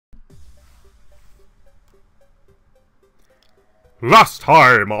Last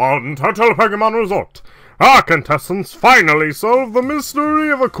time on Turtle Pokemon Resort, our contestants finally solved the mystery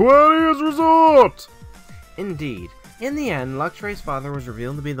of Aquarius Resort! Indeed. In the end, Luxray's father was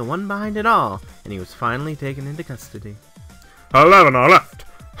revealed to be the one behind it all, and he was finally taken into custody. 11 are left.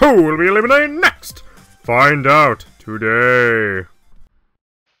 Who will be eliminated next? Find out today.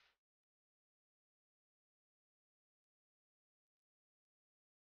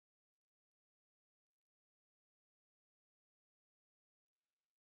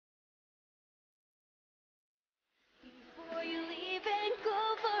 Before you leave and go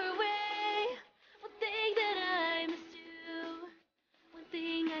far away, one thing that I must do, one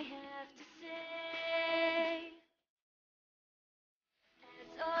thing I have to say.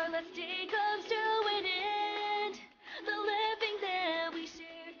 As our last day comes to an end, the living that we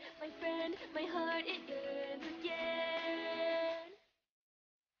shared, my friend, my heart, it yearns again.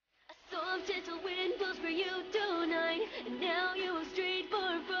 A soft gentle wind blows where you tonight, and now you are straight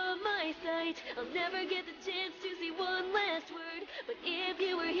far from my sight. I'll never get the chance to say one last word, but if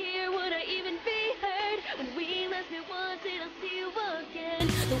you were here, would I even be heard? When we last met once, and I'll see you again.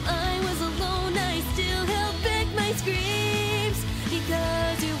 Though I was alone, I still held back my screams,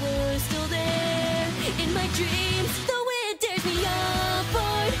 because you were still there in my dreams. Though it tears me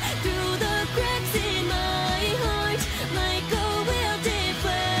apart through the cracks in my heart, like a wilted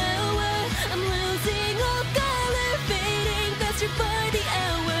flower, I'm losing all color, fading faster by the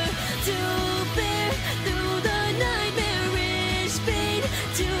hour. To bear through the nightmarish pain,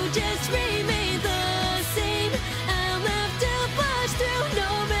 to just remain the same, I'll have to push through, no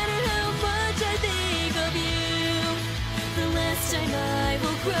matter how much I think of you. The last time I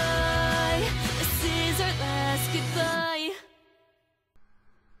will cry, this is our last goodbye.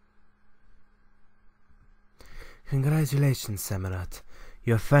 Congratulations, Samurott.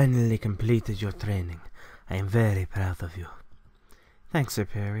 You have finally completed your training. I am very proud of you. Thanks,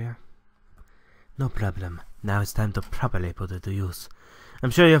 Superior. No problem. Now it's time to properly put it to use.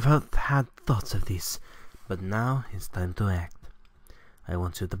 I'm sure you've had thoughts of this, but now it's time to act. I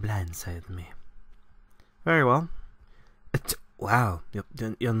want you to blindside me. Very well. Wow,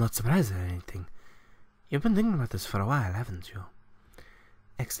 you're not surprised at anything. You've been thinking about this for a while, haven't you?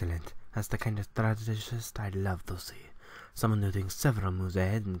 Excellent. That's the kind of strategist I'd love to see. Someone who thinks several moves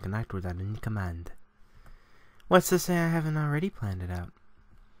ahead and can act without any command. What's to say I haven't already planned it out?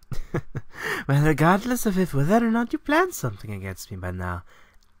 Well, regardless of whether or not you planned something against me by now,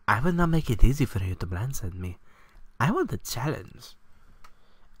 I would not make it easy for you to blindside me. I want a challenge.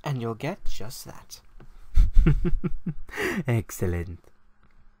 And you'll get just that. Excellent.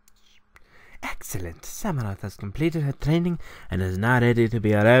 Excellent. Samurott has completed her training and is now ready to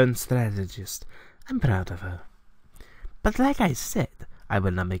be her own strategist. I'm proud of her. But like I said, I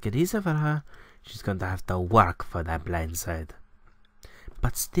will not make it easy for her. She's going to have to work for that blindside.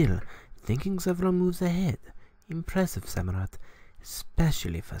 But still, thinking several moves ahead. Impressive, Samurott,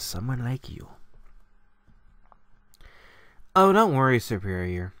 especially for someone like you. Oh, don't worry,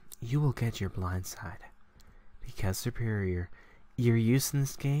 Superior. You will get your blindside. Because, Superior, your use in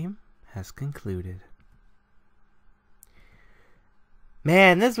this game has concluded.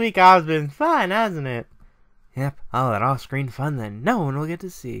 Man, this week has been fun, hasn't it? Yep, all that off-screen fun that no one will get to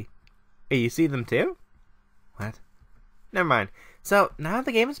see. Hey, you see them too? What? Never mind. So, now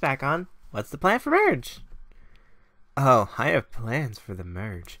the game is back on, what's the plan for merge? Oh, I have plans for the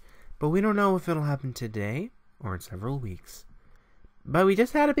merge, but we don't know if it'll happen today or in several weeks. But we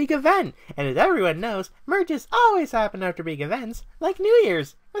just had a big event, and as everyone knows, merges always happen after big events, like New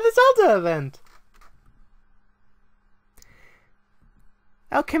Year's or the Zelda event.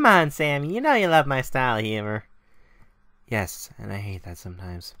 Oh, come on, Sammy, you know you love my style of humor. Yes, and I hate that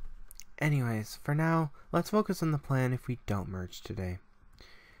sometimes. Anyways, for now, let's focus on the plan if we don't merge today.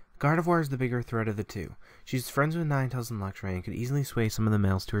 Gardevoir is the bigger threat of the two. She's friends with Ninetales and Luxray and could easily sway some of the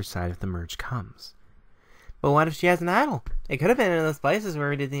males to her side if the merge comes. But what if she has an idol? It could have been in those places where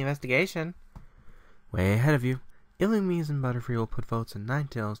we did the investigation. Way ahead of you, Illumise and Butterfree will put votes in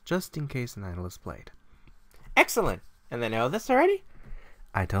Ninetales just in case an idol is played. Excellent! And they know this already?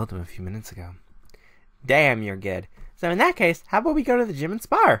 I told them a few minutes ago. Damn, you're good. So in that case, how about we go to the gym and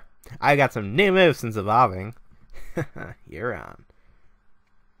spar? I got some new moves since evolving. You're on.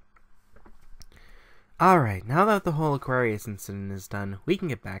 Alright, now that the whole Aquarius incident is done, we can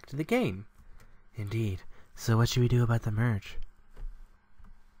get back to the game. Indeed. So what should we do about the merge?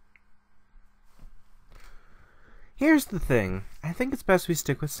 Here's the thing. I think it's best we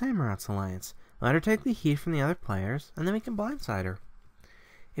stick with Samurott's alliance. Let her take the heat from the other players, and then we can blindside her.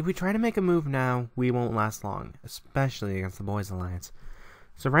 If we try to make a move now, we won't last long, especially against the boys' alliance.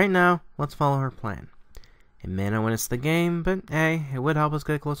 So right now, let's follow her plan. It may not win us the game, but hey, it would help us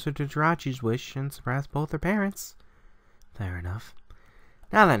get closer to Jirachi's wish and surprise both their parents. Fair enough.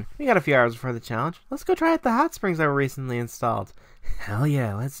 Now then, we got a few hours before the challenge. Let's go try out the hot springs that were recently installed. Hell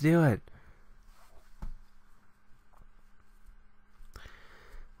yeah, let's do it.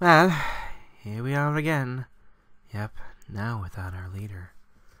 Well, here we are again. Yep, now without our leader.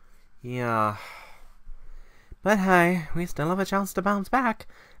 Yeah. But hey, we still have a chance to bounce back.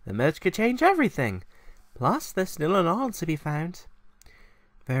 The merge could change everything. Plus, there's still an odds to be found.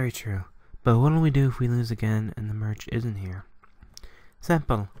 Very true. But what'll we do if we lose again and the merge isn't here?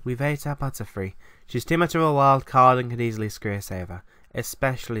 Simple. We've 8 Zapata free. She's too much of a wild card and could easily screw us over.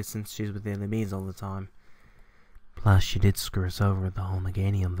 Especially since she's with the enemies all the time. Plus, she did screw us over with the whole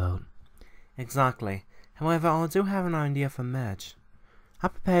Meganium vote. Exactly. However, I do have an idea for merge. I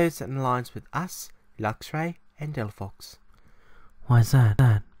propose an alliance with us, Luxray, and Delphox. Why's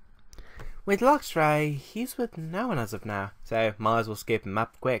that? With Luxray, he's with no one as of now, so might as well skip him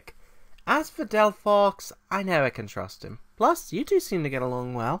up quick. As for Delphox, I know I can trust him. Plus, you two seem to get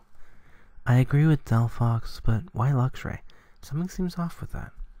along well. I agree with Delphox, but why Luxray? Something seems off with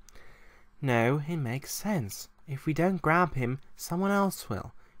that. No, it makes sense. If we don't grab him, someone else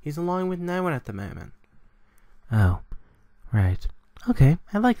will. He's aligned with no one at the moment. Oh, right. Okay,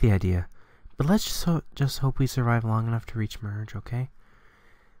 I like the idea. But let's just hope we survive long enough to reach merge, okay?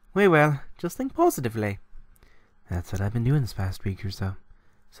 We will. Just think positively. That's what I've been doing this past week or so.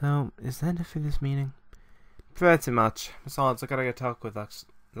 So, is that it for this meeting? Pretty much. Besides, I gotta go talk with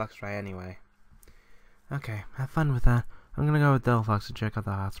Luxray anyway. Okay, have fun with that. I'm gonna go with Delphox to check out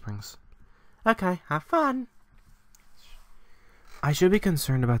the hot springs. Okay, have fun! I should be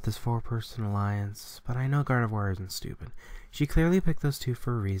concerned about this 4-person alliance, but I know Gardevoir isn't stupid. She clearly picked those two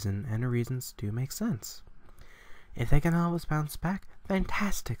for a reason, and her reasons do make sense. If they can help us bounce back,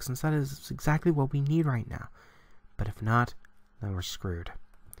 fantastic, since that is exactly what we need right now. But if not, then we're screwed.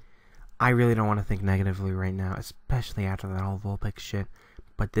 I really don't want to think negatively right now, especially after that whole Vulpix shit,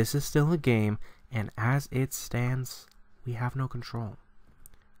 but this is still a game, and as it stands, we have no control.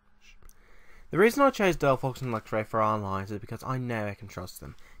 The reason I chose Delphox and Luxray for our alliance is because I know I can trust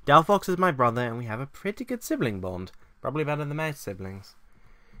them. Delphox is my brother, and we have a pretty good sibling bond, probably better than most siblings.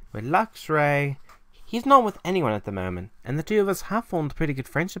 With Luxray, he's not with anyone at the moment, and the two of us have formed a pretty good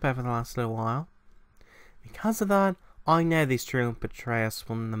friendship over the last little while. Because of that, I know these two won't betray us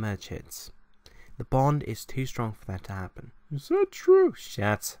when the merge hits. The bond is too strong for that to happen. Is that true?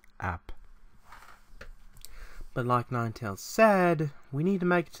 Shut up. But like Ninetales said, we need to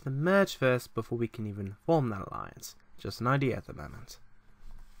make it to the merge first before we can even form that alliance. Just an idea at the moment.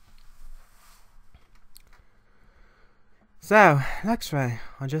 So, Luxray,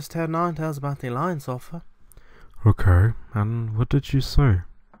 I just told Ninetales about the alliance offer. Okay, and what did she say?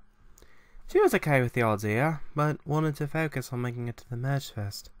 She was okay with the idea, but wanted to focus on making it to the merge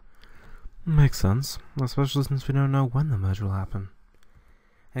first. Makes sense, especially since we don't know when the merge will happen.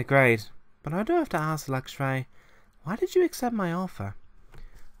 Agreed, but I do have to ask Luxray, why did you accept my offer?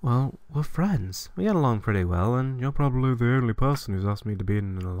 Well, we're friends. We get along pretty well, and you're probably the only person who's asked me to be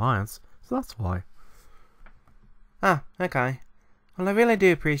in an alliance, so that's why. Ah, okay. Well, I really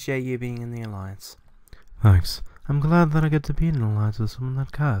do appreciate you being in the alliance. Thanks. I'm glad that I get to be in an alliance with someone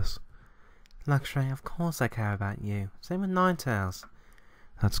that cares. Luxray, of course I care about you. Same with Ninetales.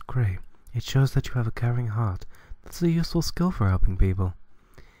 That's great. It shows that you have a caring heart. That's a useful skill for helping people.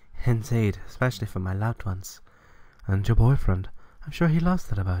 Indeed, especially for my loved ones. And your boyfriend. I'm sure he loves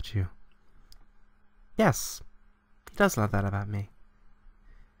that about you. Yes, he does love that about me.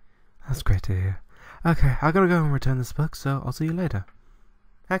 That's great to hear. Okay, I gotta go and return this book, so I'll see you later.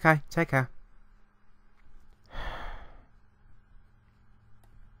 Okay, take care.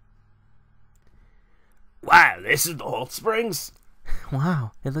 Wow, this is the hot springs.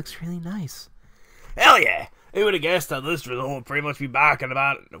 Wow, it looks really nice. Hell yeah! Who would have guessed that this resort would pretty much be back in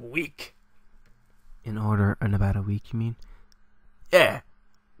about a week? In about a week, you mean? Yeah.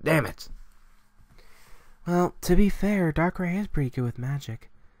 Damn it. Well, to be fair, Darkrai is pretty good with magic.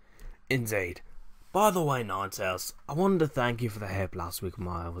 Indeed. By the way, Ninetales, I wanted to thank you for the help last week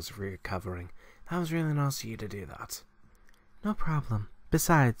while I was recovering. That was really nice of you to do that. No problem.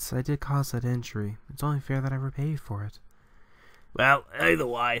 Besides, I did cause that injury. It's only fair that I repay you for it. Well, either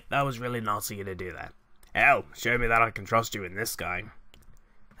way, that was really nice of you to do that. Hell, show me that I can trust you in this game.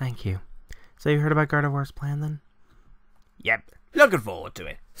 Thank you. So you heard about Gardevoir's plan then? Yep, looking forward to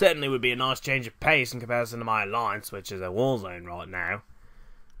it. Certainly would be a nice change of pace in comparison to my alliance, which is a war zone right now.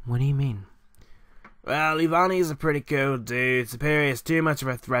 What do you mean? Well, Ivani's a pretty cool dude, Superior's too much of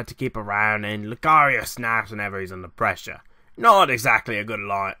a threat to keep around, and Lucario snaps whenever he's under pressure. Not exactly a good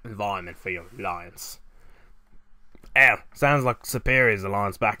environment for your alliance. Sounds like Superior's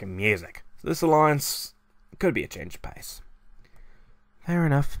alliance back in music. So this alliance could be a change of pace. Fair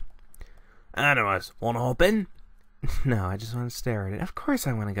enough. Anyways, wanna hop in? No, I just want to stare at it. Of course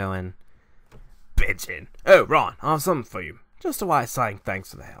I want to go in. Bitchin'. Oh, Ron, I have something for you. Just a way of saying thanks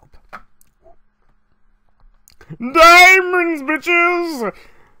for the help. Diamonds, bitches!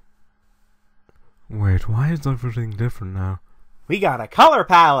 Wait, why is everything different now? We got a color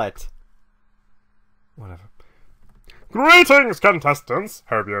palette! Whatever. Greetings, contestants.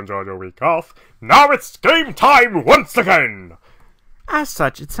 Hope you enjoyed your week off. Now it's game time once again! As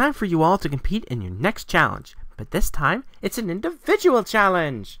such, it's time for you all to compete in your next challenge. But this time, it's an individual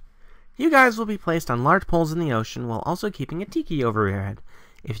challenge! You guys will be placed on large poles in the ocean while also keeping a tiki over your head.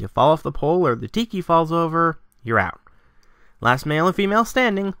 If you fall off the pole or the tiki falls over, you're out. Last male and female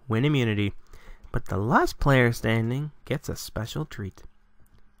standing win immunity. But the last player standing gets a special treat.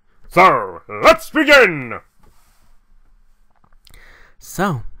 So, let's begin!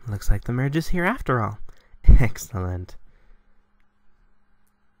 So, looks like the merge is here after all. Excellent.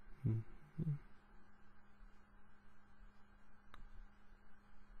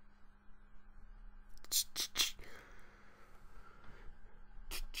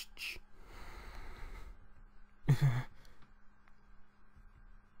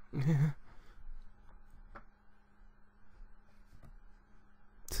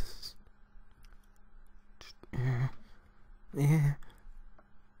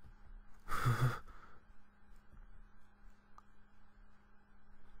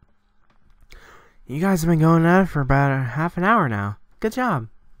 You guys have been going at it for about a half an hour now. Good job.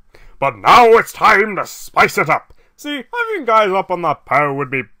 But now it's time to spice it up. See, having guys up on that pole would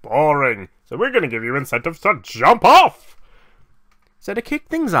be boring, so we're gonna give you incentives to jump off! So to kick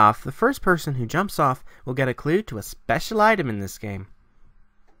things off, the first person who jumps off will get a clue to a special item in this game.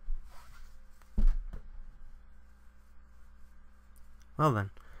 Well then.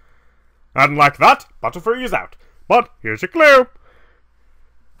 And like that, Butterfree is out. But here's your clue.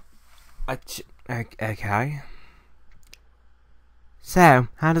 Okay. So,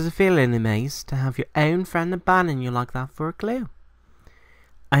 how does it feel, enemies, to have your own friend abandon you like that for a clue?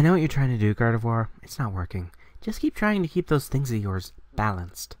 I know what you're trying to do, Gardevoir. It's not working. Just keep trying to keep those things of yours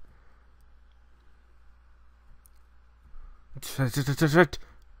balanced.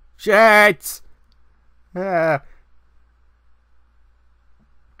 Shit! Yeah.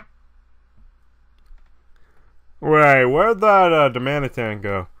 Wait, where'd that Domanitan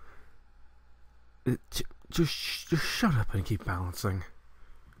go? Just shut up and keep balancing.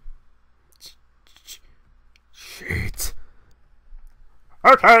 Shit.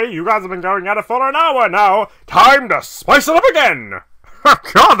 Okay, you guys have been going at it for an hour now. Time to spice it up again!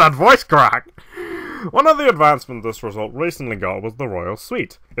 God, that voice crack! One of the advancements this result recently got was the Royal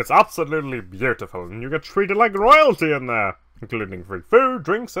Suite. It's absolutely beautiful, and you get treated like royalty in there, including free food,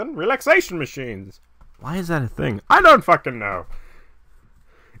 drinks, and relaxation machines. Why is that a thing? I don't fucking know.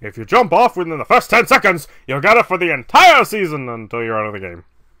 If you jump off within the first 10 seconds, you'll get it for the entire season until you're out of the game.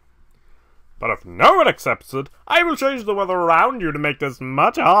 But if no one accepts it, I will change the weather around you to make this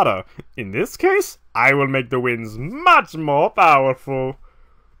much harder. In this case, I will make the winds much more powerful.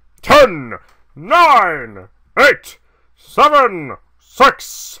 10, 9, 8, 7,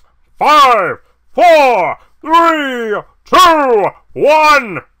 6, 5, 4, 3, 2,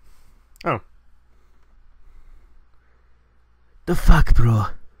 1. Oh. The fuck, bro?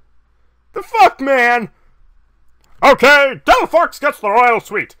 The fuck, man? Okay, Delphox gets the Royal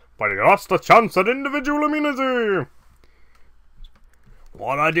Suite, but he lost a chance at individual immunity.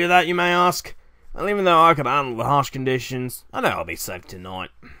 Why'd I do that, you may ask? Well, even though I could handle the harsh conditions, I know I'll be safe tonight.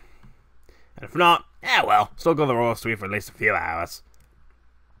 And if not, well, still got the Royal Suite for at least a few hours.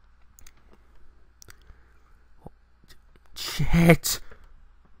 Shit.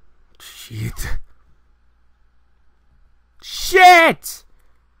 Shit!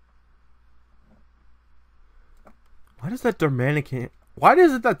 Why is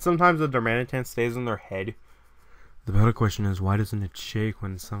it that sometimes the Darmanitan stays in their head? The better question is, why doesn't it shake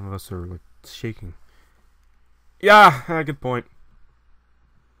when some of us are, like, shaking? Yeah, good point.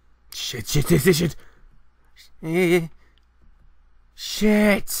 Shit.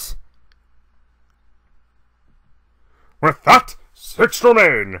 Shit! With that, 6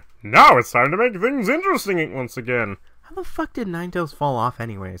 remain. Now it's time to make things interesting once again. How the fuck did Ninetales fall off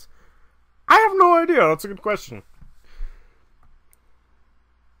anyways? I have no idea. That's a good question.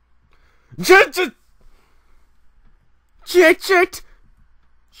 Shit!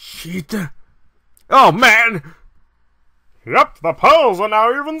 Oh, man! Yep, the poles are now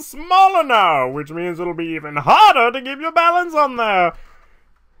even smaller now, which means it'll be even harder to keep your balance on there.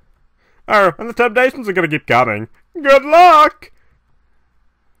 Oh, and the temptations are gonna keep coming. Good luck!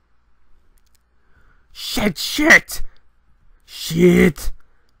 Shit, shit! Shit!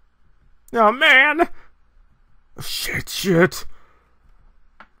 Oh, man! Shit, shit!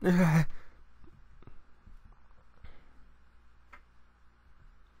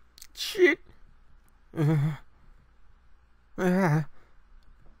 Shit!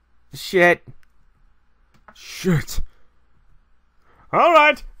 Shit! Shit!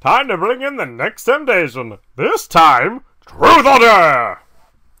 Alright, time to bring in the next temptation. This time, Truth or Dare!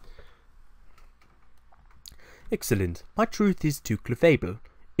 Excellent. My truth is to Clefable.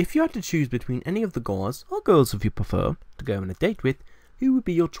 If you had to choose between any of the guys, or girls if you prefer, to go on a date with, who would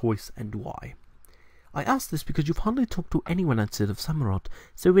be your choice and why? I ask this because you've hardly talked to anyone outside of Samurott,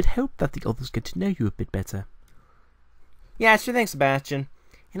 so it would help that the others get to know you a bit better. Yeah, sure thing, Sebastian.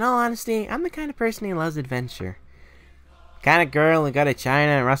 In all honesty, I'm the kind of person who loves adventure. The kind of girl who go to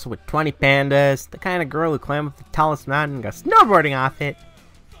China and wrestle with 20 pandas. The kind of girl who climb up the tallest mountain and go snowboarding off it.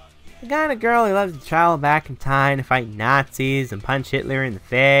 The kind of girl who loves to travel back in time to fight Nazis and punch Hitler in the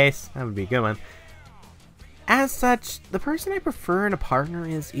face. That would be a good one. As such, the person I prefer in a partner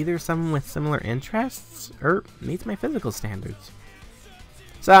is either someone with similar interests, or meets my physical standards.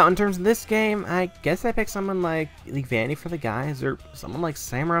 So, in terms of this game, I guess I pick someone like Vanny for the guys, or someone like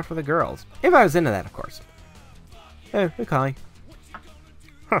Samurott for the girls. If I was into that, of course. Oh, hey, Collie.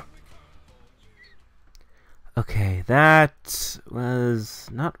 Huh. Okay, that was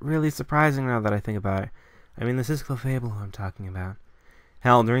not really surprising now that I think about it. I mean, this is Clefable who I'm talking about.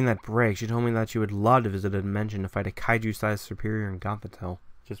 Hell, during that break, she told me that she would love to visit a dimension to fight a kaiju-sized superior in Gothitelle,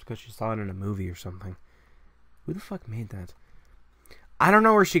 just because she saw it in a movie or something. Who the fuck made that? I don't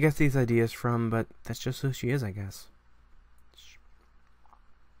know where she gets these ideas from, but that's just who she is, I guess.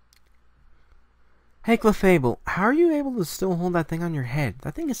 Hey, Clefable, how are you able to still hold that thing on your head?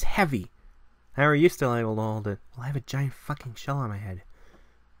 That thing is heavy. How are you still able to hold it? Well, I have a giant fucking shell on my head.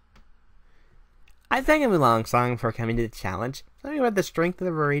 I sang a long song before coming to the challenge. Something about the strength of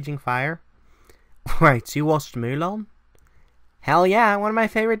a raging fire. Wait, you watched Mulan? Hell yeah, one of my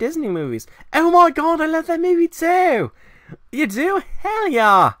favorite Disney movies. Oh my god, I love that movie too! You do? Hell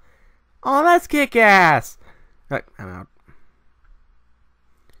yeah! Oh, that's kick-ass! Right, I'm out.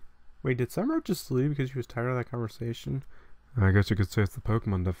 Wait, did Samurott just leave because she was tired of that conversation? I guess you could say it's the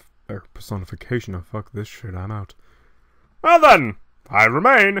Pokemon personification of fuck this shit, I'm out. Well then, I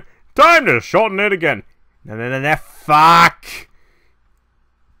remain. Time to shorten it again. No, fuck!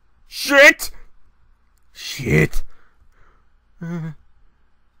 Shit! Shit!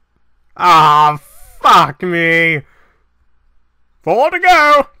 Ah, fuck me! 4 to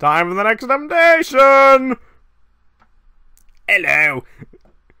go! Time for the next temptation! Hello.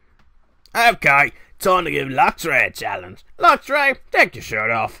 Okay, time to give Luxray a challenge. Luxray, take your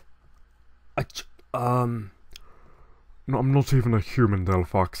shirt off. No, I'm not even a human,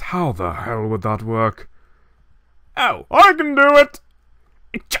 Delphox. How the hell would that work? Oh, I can do it!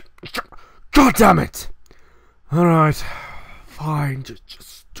 God damn it! Alright, fine,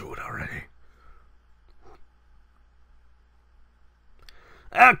 just do it already.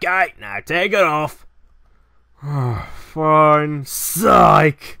 okay, now take it off. Fine.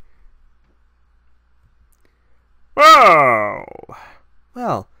 Psych! Oh!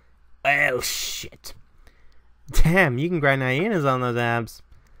 Well, Shit. damn, you can grind hyenas on those abs.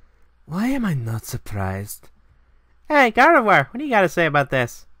 Why am I not surprised? Hey, Gardevoir, what do you got to say about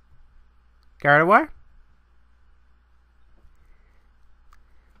this? Gardevoir?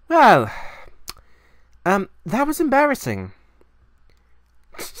 Well, that was embarrassing.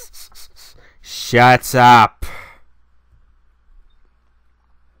 Shut up.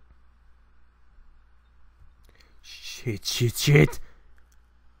 Shit.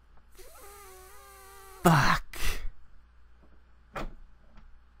 Fuck.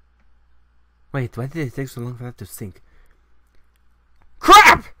 Wait, why did it take so long for that to sink?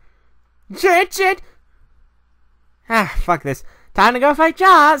 Crap! Shit! Ah, fuck this. Time to go fight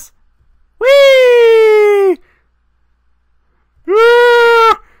Jaws! Whee!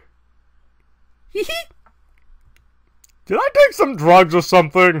 Did I take some drugs or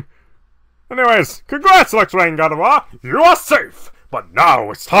something? Anyways, congrats, Luxray and Gardevoir. You are safe. But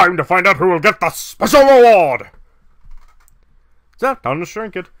now it's time to find out who will get the special reward. So, time to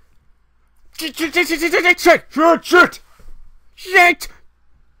shrink it. Shit!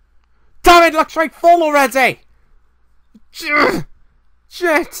 Damn it, Luxray, fall already! Shit!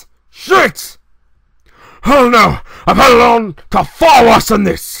 Oh no! I've held on to far worse than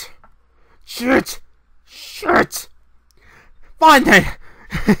this! Shit! Fine then!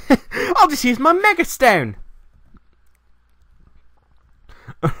 I'll just use my Mega Stone!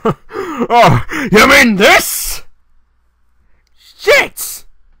 Oh, you mean this?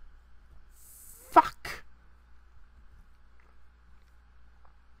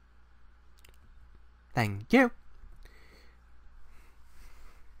 Thank you.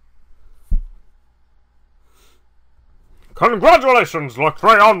 Congratulations,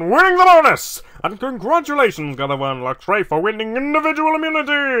 Luxray, on winning the bonus! And congratulations, Gatherone Luxray, for winning individual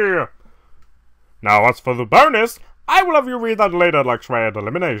immunity! Now, as for the bonus, I will have you read that later, Luxray, at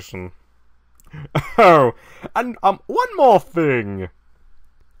elimination. Oh, and one more thing.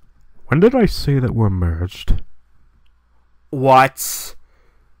 When did I say that we're merged? What?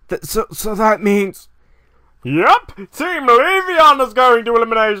 So that means... Yep, Team Levion is going to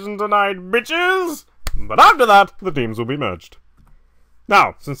elimination tonight, bitches! But after that, the teams will be merged.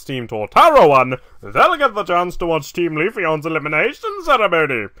 Now, since Team Tortaro won, they'll get the chance to watch Team Leafeon's elimination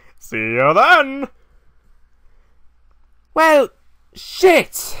ceremony. See you then! Well,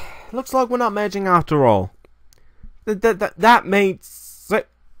 shit! Looks like we're not merging after all. That means...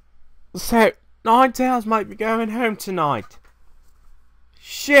 So, Ninetales might be going home tonight.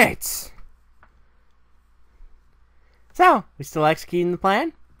 Shit! So, we still executing the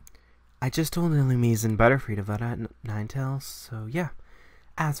plan? I just told Illumise and Butterfree to vote out Ninetales, so yeah.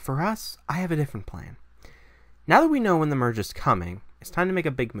 As for us, I have a different plan. Now that we know when the merge is coming, it's time to make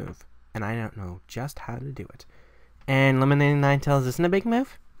a big move, and I don't know just how to do it. And eliminating Ninetales isn't a big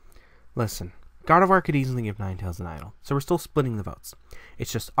move? Listen, Gardevoir could easily give Ninetales an idol, so we're still splitting the votes.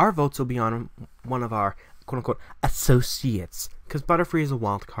 It's just our votes will be on one of our quote-unquote associates, because Butterfree is a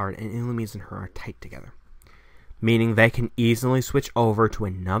wild card and Illumise and her are tight together. Meaning they can easily switch over to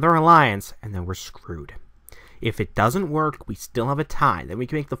another alliance, and then we're screwed. If it doesn't work, we still have a tie, then we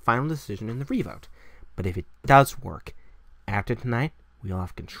can make the final decision in the revote. But if it does work, after tonight, we'll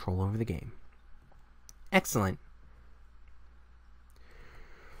have control over the game. Excellent.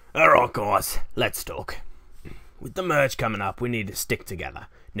 Alright guys, let's talk. With the merge coming up, we need to stick together.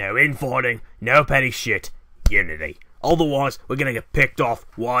 No infighting, no petty shit, unity. Otherwise, we're gonna get picked off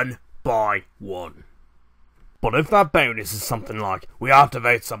one by one. But if that bonus is something like, we have to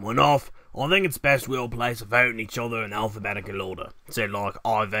vote someone off, I think it's best we all place a vote in each other in alphabetical order. So like,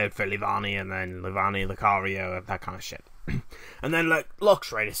 I vote for Livani, and then Livani, Lucario, that kind of shit. And then let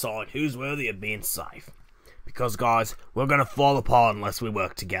Luxray decide who's worthy of being safe. Because guys, we're gonna fall apart unless we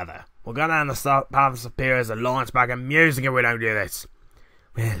work together. We're gonna end the Path of Superior's alliance back in music if we don't do this.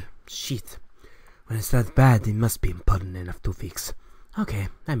 Well, shit. When it's that bad, it must be important enough to fix. Okay,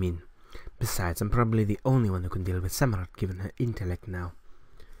 I mean... Besides, I'm probably the only one who can deal with Samurott given her intellect now.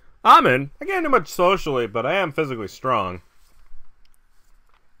 I'm in. I can't do much socially, but I am physically strong.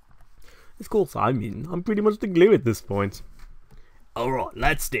 Of course I'm in. I'm pretty much the glue at this point. Alright,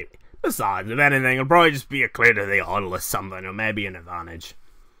 let's do it. Besides, if anything, it'll probably just be a clear to the idol or something, or maybe an advantage.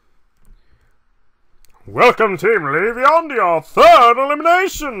 Welcome, Team Levion, to your third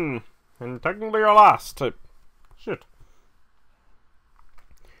elimination! And technically your last. Shit.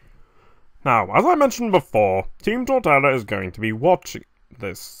 Now, as I mentioned before, Team Tortella is going to be watching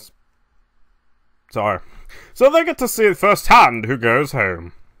this. So they get to see firsthand who goes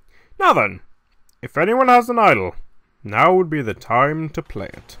home. Now then, if anyone has an idol, now would be the time to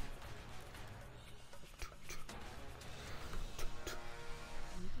play it.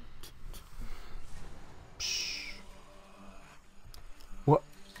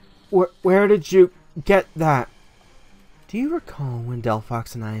 Where did you get that? Do you recall when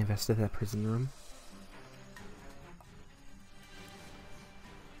Delphox and I invested that prison room?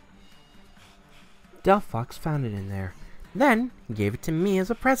 Delphox found it in there. Then, he gave it to me as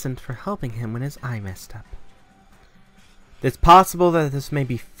a present for helping him when his eye messed up. It's possible that this may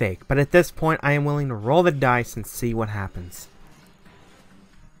be fake, but at this point I am willing to roll the dice and see what happens.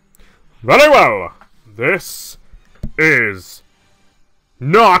 Very well. This is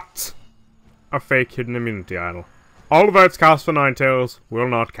not a fake hidden immunity idol. All votes cast for Ninetales will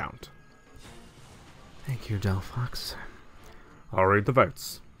not count. Thank you, Delphox. I'll read the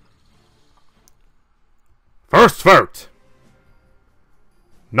votes. First vote.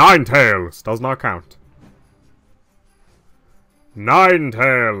 Ninetales does not count.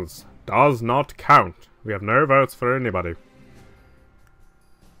 Ninetales does not count. We have no votes for anybody.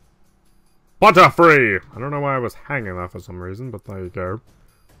 Butterfree! I don't know why I was hanging that for some reason, but there you go.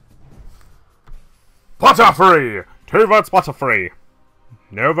 Butterfree! 2 votes Butterfree.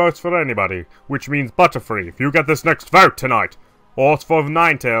 No votes for anybody, which means Butterfree, if you get this next vote tonight, or it's for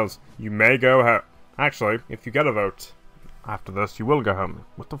Ninetales, you may go home. Actually, if you get a vote after this, you will go home.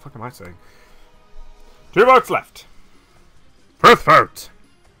 What the fuck am I saying? 2 votes left. First vote.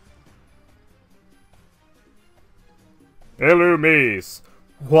 Illumise.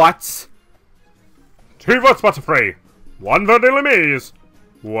 What? 2 votes Butterfree. 1 vote Illumise.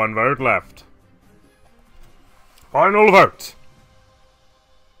 1 vote left. Final vote.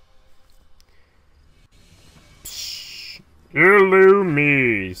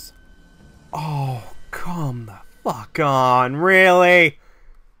 Illumies. Oh, come the fuck on, really?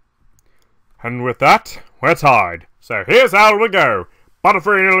 And with that, we're tied. So here's how we go.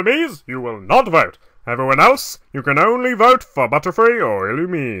 Butterfree and Illumies, you will not vote. Everyone else, you can only vote for Butterfree or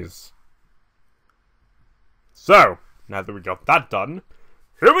Illumies. So, now that we got that done,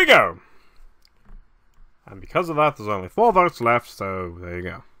 here we go. And because of that, there's only 4 votes left, so there you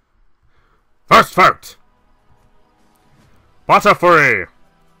go. First vote! Butterfree!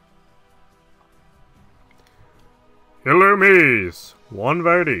 Illumies! 1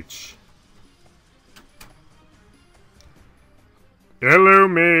 vote each.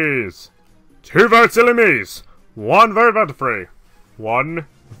 Illumies! 2 votes Illumies! 1 vote Butterfree. 1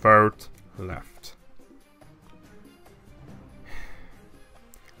 vote left.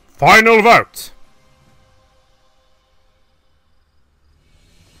 Final vote!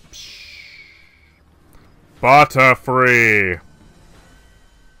 Butterfree!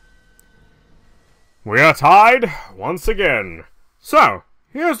 We are tied once again. So,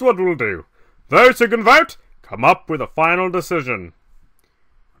 here's what we'll do. Those who can vote, come up with a final decision.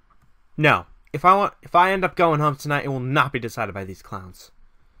 No. If I end up going home tonight, it will not be decided by these clowns.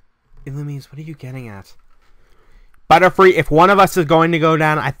 Illumies, what are you getting at? Butterfree, if one of us is going to go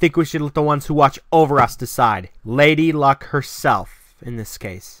down, I think we should let the ones who watch over us decide. Lady Luck herself, in this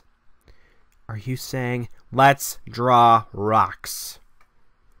case. Are you saying, let's draw rocks?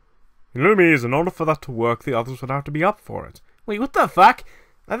 Illumies, in order for that to work, the others would have to be up for it. Wait, what the fuck?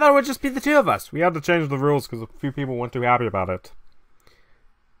 I thought it would just be the 2 of us. We had to change the rules because a few people weren't too happy about it.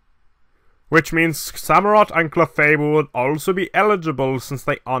 Which means Samurott and Clefable would also be eligible since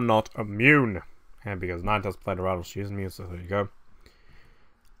they are not immune. And because Ninetales played a rattle, she is immune, so there you go.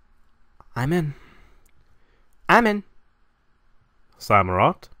 I'm in. I'm in.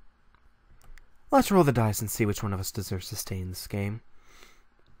 Samurott? Let's roll the dice and see which one of us deserves to stay in this game.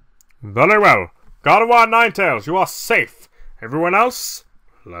 Very well. Gardevoir and Ninetales, you are safe. Everyone else,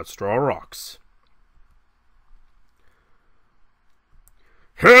 let's draw rocks.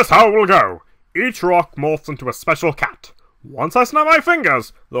 Here's how we'll go. Each rock morphs into a special cat. Once I snap my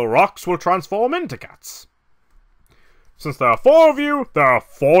fingers, the rocks will transform into cats. Since there are 4 of you, there are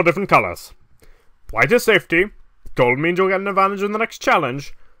 4 different colours. White is safety, gold means you'll get an advantage in the next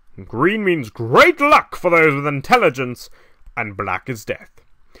challenge, green means great luck for those with intelligence, and black is death.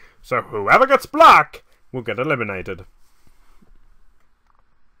 So whoever gets black will get eliminated.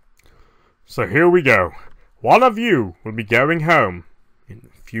 So here we go. One of you will be going home in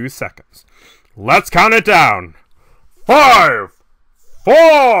a few seconds. Let's count it down. 5,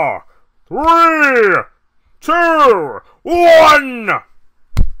 4, 3, 2, 1.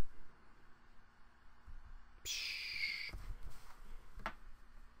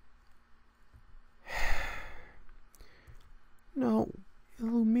 No,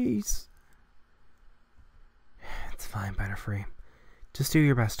 Illumies. It's fine, Butterfree. Just do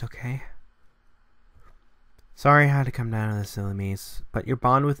your best, okay? Sorry I had to come down to this, Illumies, but your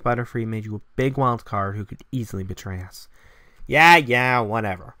bond with Butterfree made you a big wild card who could easily betray us. Yeah,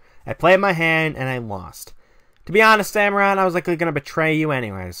 whatever. I played my hand and I lost. To be honest, Samurott, I was likely going to betray you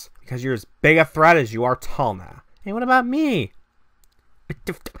anyways, because you're as big a threat as you are tall now. Hey, what about me?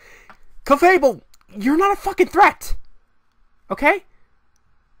 Clefable, you're not a fucking threat! Okay?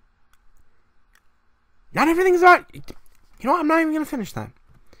 Not everything's about... You know what? I'm not even going to finish that.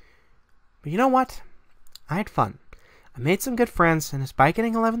 But you know what? I had fun. I made some good friends, and despite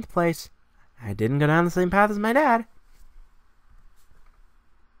getting 11th place, I didn't go down the same path as my dad.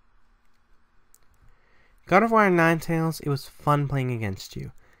 Gardevoir and Ninetales, it was fun playing against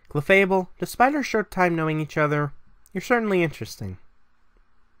you. Clefable, despite our short time knowing each other, you're certainly interesting.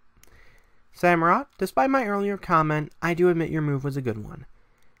 Samurott, despite my earlier comment, I do admit your move was a good one.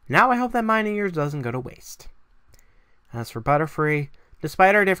 Now I hope that mine of yours doesn't go to waste. As for Butterfree,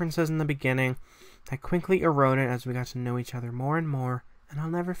 despite our differences in the beginning, that quickly eroded as we got to know each other more and more, and I'll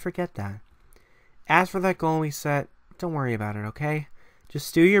never forget that. As for that goal we set, don't worry about it, okay?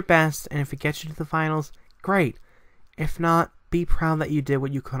 Just do your best, and if it gets you to the finals, great. If not, be proud that you did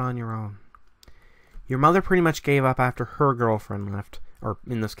what you could on your own. Your mother pretty much gave up after her girlfriend left, or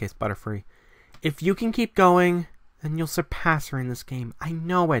in this case, Butterfree. If you can keep going, then you'll surpass her in this game. I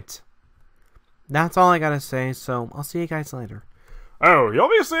know it. That's all I gotta say, so I'll see you guys later. Oh, you'll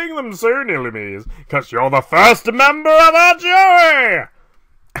be seeing them soon, Illumies, because you're the first member of our jury!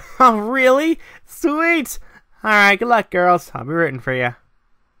 Oh, really? Sweet! Alright, good luck, girls. I'll be rooting for you.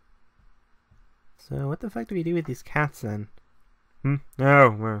 So, what the fuck do we do with these cats, then?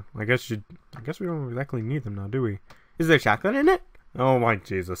 Oh, well, I guess we don't exactly need them now, do we? Is there chocolate in it? Oh, my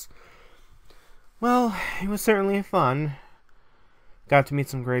Jesus. Well, it was certainly fun. got to meet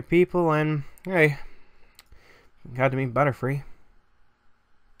some great people, and hey, got to meet Butterfree.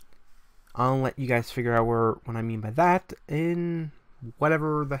 I'll let you guys figure out what I mean by that in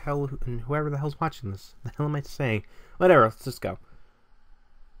whatever the hell, and whoever the hell's watching this. The hell am I saying? Whatever, let's just go.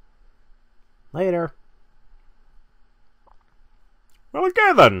 Later. Well,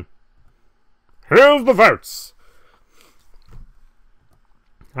 okay then. Here's the votes.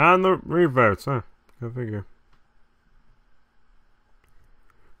 And the re-votes, huh? Go figure.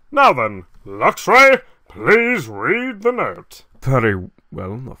 Now then, Luxray, please read the note. Very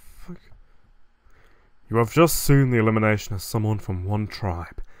well, the fuck? You have just seen the elimination of someone from one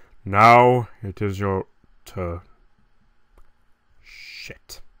tribe. Now it is your turn.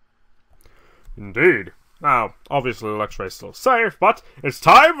 Shit. Indeed. Now, obviously Luxray's still safe, but it's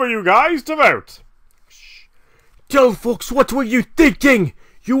time for you guys to vote. Delphox, what were you thinking?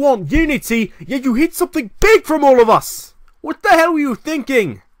 You want unity, yet you hid something big from all of us! What the hell were you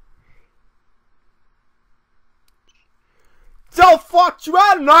thinking? Delphox, you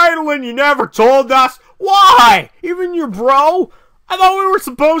had an idol and you never told us! Why? Even your bro? I thought we were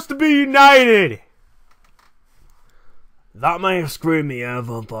supposed to be united! That may have screwed me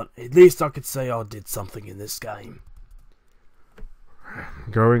over, but at least I could say I did something in this game.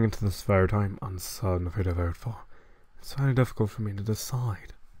 Going into this vote, I'm uncertain of who to vote for. It's very difficult for me to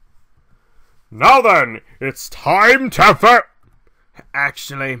decide. Now then, it's time to vote!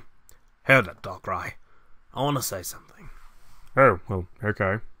 Actually, hold up, Darkrai. I want to say something. Oh, well,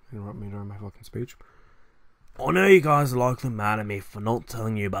 okay. Interrupt me during my fucking speech. I know you guys are likely mad at me for not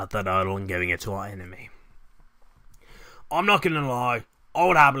telling you about that idol and giving it to our enemy. I'm not gonna lie, I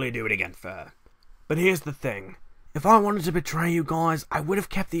would happily do it again for her. But here's the thing. If I wanted to betray you guys, I would have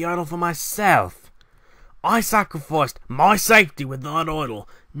kept the idol for myself. I sacrificed my safety with that idol,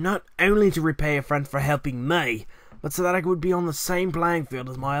 not only to repay a friend for helping me, but so that I would be on the same playing field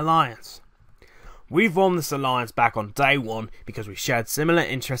as my alliance. We formed this alliance back on day one because we shared similar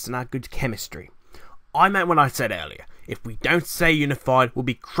interests and had good chemistry. I meant what I said earlier. If we don't stay unified, we'll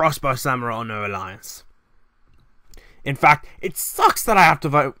be crossed by Samurai on no alliance. In fact, it sucks that I have to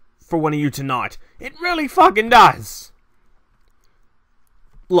vote for one of you tonight. It really fucking does.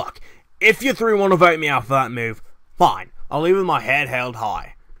 Look, if you three want to vote me out for that move, fine. I'll leave with my head held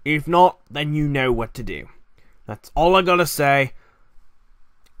high. If not, then you know what to do. That's all I gotta say.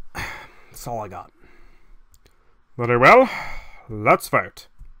 That's all I got. Very well, let's vote.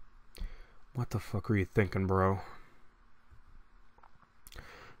 What the fuck are you thinking, bro?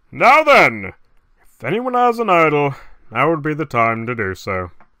 Now then, if anyone has an idol, now would be the time to do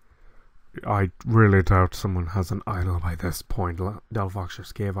so. I really doubt someone has an idol by this point. Delphox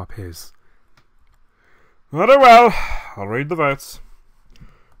just gave up his. Very well, I'll read the votes.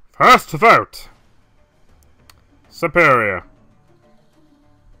 First vote. Superior.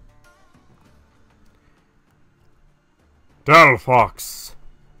 Delphox.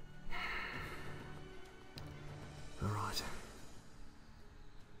 Alright.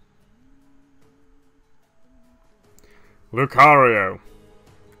 Lucario.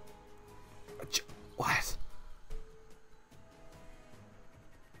 What?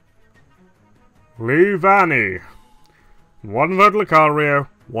 Leavanny. 1 vote Lucario,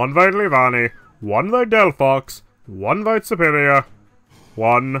 1 vote Leavanny, 1 vote Delphox, 1 vote Superior,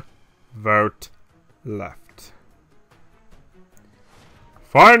 1 vote left.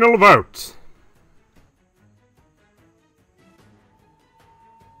 Final vote.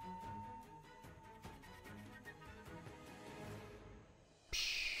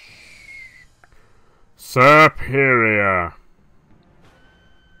 Superior.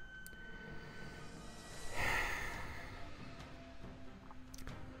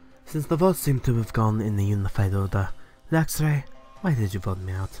 Since the votes seem to have gone in the unified order, Luxray, why did you vote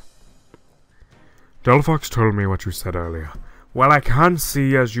me out? Delphox told me what you said earlier. While I can't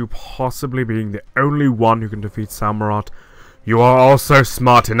see as you possibly being the only one who can defeat Samurott, you are also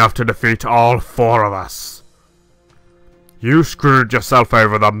smart enough to defeat all 4 of us. You screwed yourself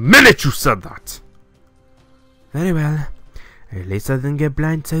over the minute you said that. Very well. At least I didn't get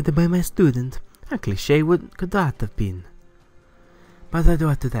blindsided by my student. How cliche could that have been? But I do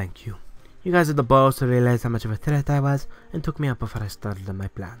have to thank you. You guys are the balls to realize how much of a threat I was and took me out before I started on my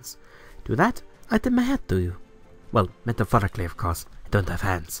plans. To that, I tip my hat to you. Well, metaphorically, of course. I don't have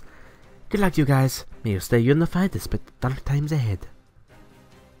hands. Good luck, you guys. May you stay unified despite the dark times ahead.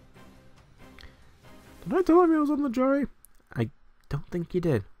 Did I tell him he was on the jury? I don't think you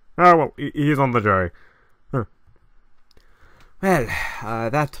did. Oh, well, he's on the jury. Huh. Well,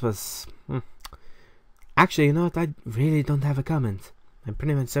 that was... Actually, you know what? I really don't have a comment. I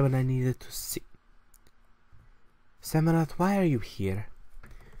pretty much said what I needed to see. Semirath, why are you here?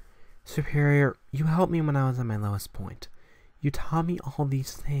 Superior, you helped me when I was at my lowest point. You taught me all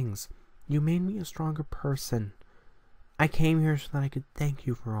these things. You made me a stronger person. I came here so that I could thank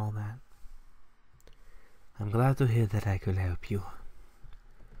you for all that. I'm glad to hear that I could help you.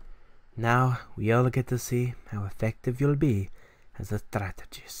 Now, we all get to see how effective you'll be as a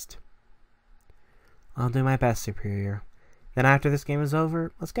strategist. I'll do my best, Superior. Then after this game is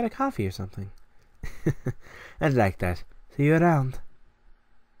over, let's get a coffee or something. I'd like that. See you around.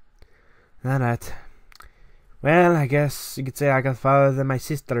 Alright. Well, I guess you could say I got farther than my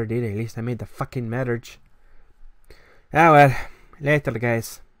sister did. At least I made the fucking marriage. Ah well. Later,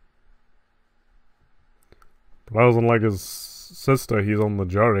 guys. But doesn't like his sister, he's on the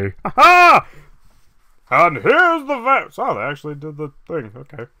jury. Aha! And here's the votes. Oh, they actually did the thing.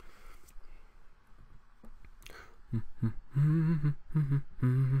 Okay.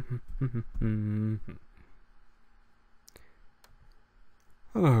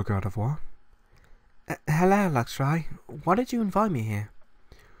 Hello, God of War. Hello, Luxray. Why did you invite me here?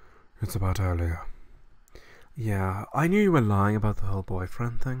 It's about earlier. Yeah, I knew you were lying about the whole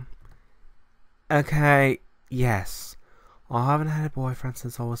boyfriend thing. Okay, yes. I haven't had a boyfriend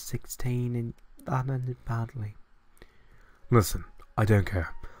since I was 16 and that ended badly. Listen, I don't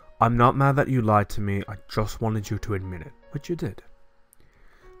care. I'm not mad that you lied to me, I just wanted you to admit it, which you did.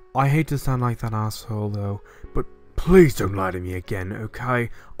 I hate to sound like that asshole though, but please don't lie to me again, okay?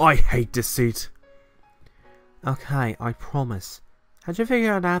 I hate deceit. Okay, I promise. How'd you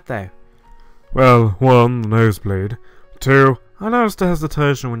figure it out though? Well, 1, the nosebleed. 2, I noticed the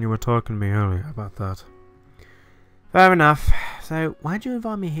hesitation when you were talking to me earlier about that. Fair enough. So, why'd you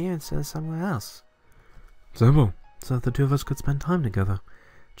invite me here instead of somewhere else? Simple. So that the two of us could spend time together.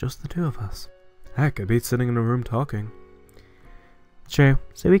 Just the two of us. Heck, I beat sitting in a room talking. True.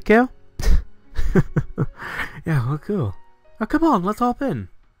 So we go? Yeah, well, cool. Oh, come on, let's hop in.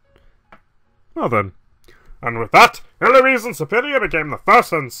 Well then. And with that, Eloise and Superior became the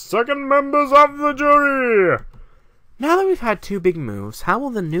first and second members of the jury. Now that we've had two big moves, how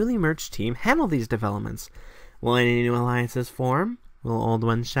will the newly merged team handle these developments? Will any new alliances form? Will old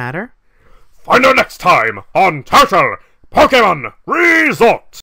ones shatter? Find out next time on Total Pokemon Resort!